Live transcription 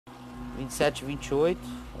27, 28.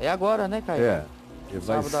 É agora, né, Caio? É. Vai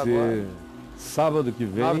Sábado ser agora. sábado que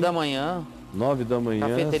vem. 9 da manhã. 9 da manhã.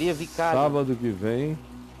 Cafeteria Vicali. Sábado que vem.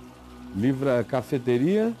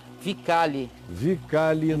 Cafeteria Vicali.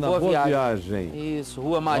 Vicali, na Boa Viagem. Isso,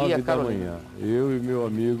 Rua Maria 9 Carolina. da manhã. Eu e meu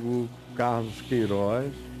amigo Carlos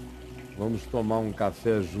Queiroz vamos tomar um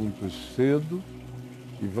café juntos cedo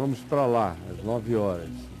e vamos para lá às 9 horas,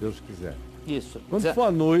 se Deus quiser. Isso. Quando for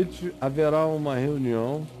à noite, haverá uma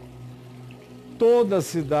reunião. Toda a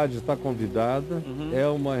cidade está convidada. É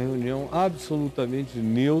uma reunião absolutamente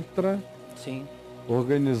neutra. Sim.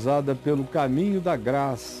 Organizada pelo Caminho da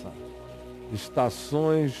Graça,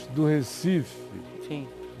 Estações do Recife. Sim.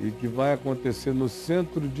 E que vai acontecer no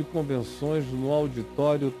Centro de Convenções, no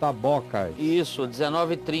Auditório Tabocas. Isso,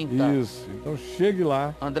 19h30. Isso, então chegue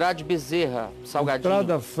lá. Andrade Bezerra, Salgadinho.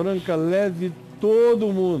 Entrada franca, leve todo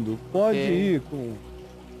mundo. Pode ir com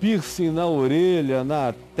piercing na orelha,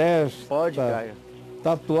 na testa. Pode, Caio.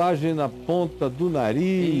 Tatuagem na ponta do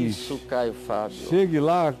nariz. Isso, Caio, Fábio. Chegue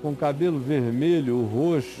lá com cabelo vermelho,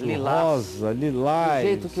 roxo, rosa, lilás. Do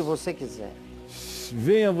jeito que você quiser.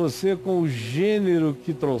 Venha você com o gênero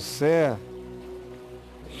que trouxer.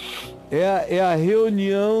 É a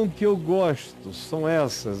reunião que eu gosto. São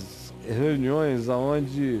essas reuniões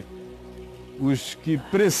onde os que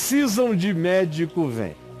precisam de médico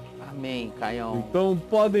vêm. Amém, Caião. Então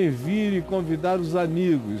podem vir e convidar os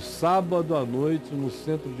amigos. Sábado à noite no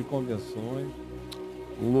Centro de Convenções.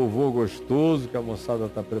 Um louvor gostoso que a moçada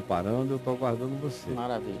está preparando. Eu estou aguardando você.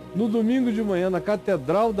 Maravilha. No domingo de manhã, na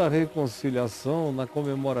Catedral da Reconciliação, na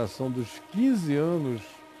comemoração dos 15 anos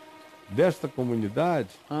desta comunidade,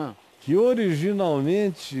 que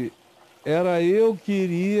originalmente era eu que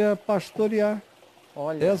iria pastorear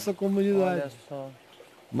essa comunidade. Olha só.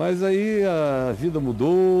 Mas aí a vida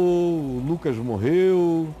mudou, o Lucas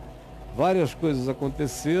morreu, várias coisas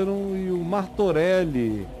aconteceram e o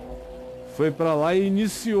Martorelli foi para lá e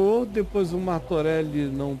iniciou. Depois o Martorelli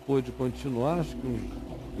não pôde continuar, acho que uns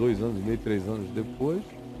 2 anos e meio, 3 anos depois.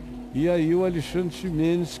 E aí o Alexandre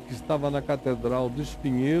Ximenes, que estava na Catedral do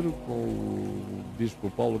Espinheiro com o bispo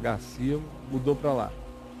Paulo Garcia, mudou para lá.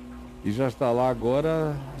 E já está lá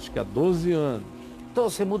agora, acho que há 12 anos. Então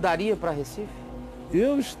você mudaria para Recife?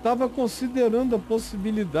 Eu estava considerando a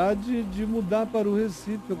possibilidade de mudar para o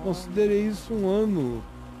Recife. Eu considerei isso um ano.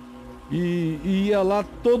 E ia lá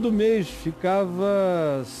todo mês,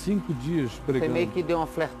 ficava 5 dias pregando. Você meio que deu uma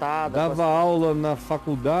flertada. Dava aula na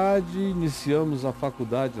faculdade, iniciamos a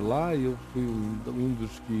faculdade lá, e eu fui um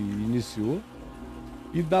dos que iniciou.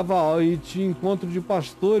 E dava aula, e tinha encontro de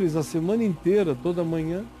pastores a semana inteira, toda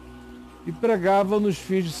manhã. E pregava nos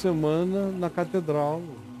fins de semana na catedral.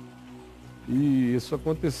 E isso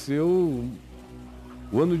aconteceu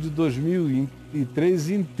o ano de 2003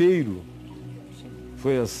 inteiro.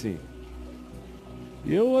 Foi assim.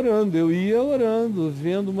 Eu ia orando,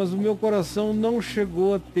 vendo, mas o meu coração não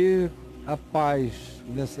chegou a ter a paz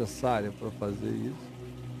necessária para fazer isso.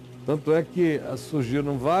 Tanto é que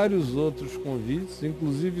surgiram vários outros convites,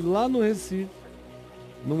 inclusive lá no Recife,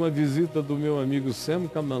 numa visita do meu amigo Sam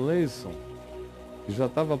Kamaleison, que já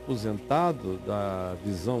estava aposentado da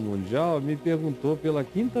Visão Mundial, me perguntou pela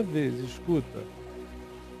 5ª vez: escuta,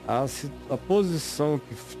 a posição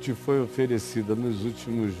que te foi oferecida nos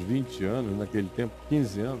últimos 20 anos, naquele tempo,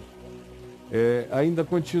 15 anos, ainda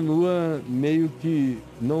continua meio que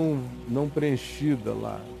não preenchida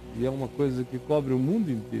lá. E é uma coisa que cobre o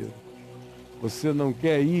mundo inteiro. Você não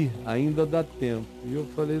quer ir? Ainda dá tempo. E eu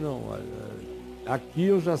falei, não, olha, aqui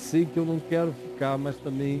eu já sei que eu não quero ficar, mas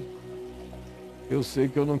também eu sei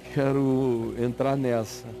que eu não quero entrar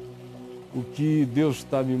nessa. O que Deus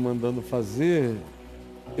está me mandando fazer,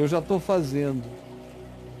 eu já estou fazendo,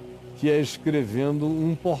 que é escrevendo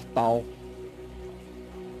um portal.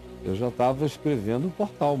 Eu já estava escrevendo um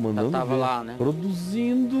portal, mandando ver, lá, né?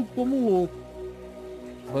 Produzindo como um louco.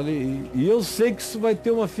 Falei, e eu sei que isso vai ter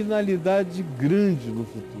uma finalidade grande no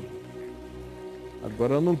futuro.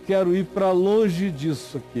 Agora eu não quero ir para longe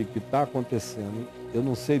disso aqui que está acontecendo. Eu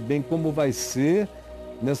não sei bem como vai ser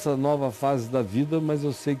nessa nova fase da vida, mas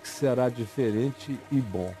eu sei que será diferente e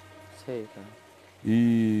bom. Sei, cara.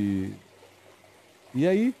 E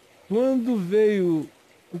aí, quando veio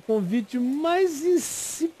o convite mais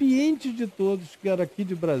incipiente de todos, que era aqui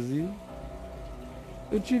de Brasília,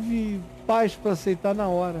 eu tive paz para aceitar na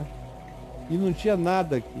hora. E não tinha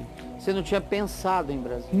nada aqui. Você não tinha pensado em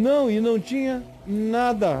Brasília? Não, e não tinha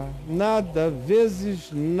nada, vezes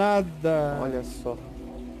nada. Olha só.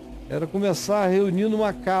 Era começar a reunir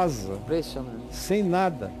numa casa. Impressionante. Sem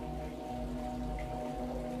nada.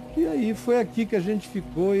 E aí foi aqui que a gente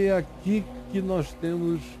ficou e é aqui que nós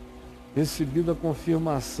temos recebido a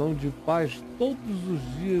confirmação de paz todos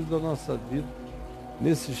os dias da nossa vida,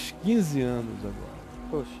 nesses 15 anos agora.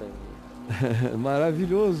 Poxa vida.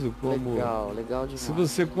 Maravilhoso como... Legal, legal demais. Se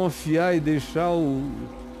você confiar e deixar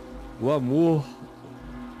o amor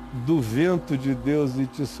do vento de Deus ir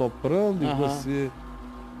te soprando, e você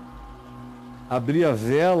abrir a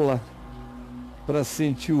vela para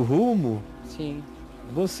sentir o rumo, Sim.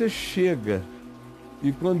 você chega.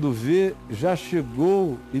 E quando vê, já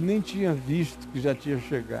chegou e nem tinha visto que já tinha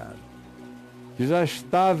chegado. Que já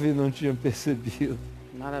estava e não tinha percebido.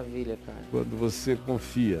 Maravilha, cara. Quando você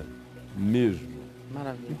confia mesmo.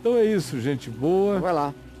 Maravilha. Então é isso, gente boa. Vai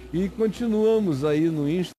lá. E continuamos aí no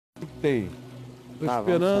Insta. Tem. Estou Tá,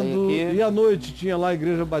 esperando. E à noite tinha lá a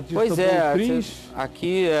Igreja Batista Pois é, Prins.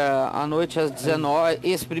 aqui à noite às 19,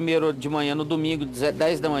 esse primeiro de manhã, no domingo,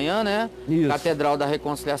 10 da manhã, né? Isso. Catedral da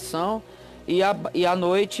Reconciliação. E à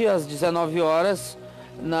noite, às 19 horas,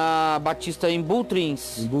 na Batista em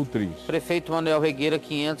Bultrins. Em Bultrins. Prefeito Manuel Regueira,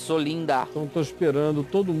 500, Olinda. Então estou esperando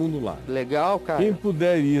todo mundo lá. Legal, cara? Quem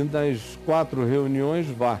puder ir nas 4 reuniões,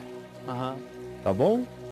 vá. Aham. Tá bom?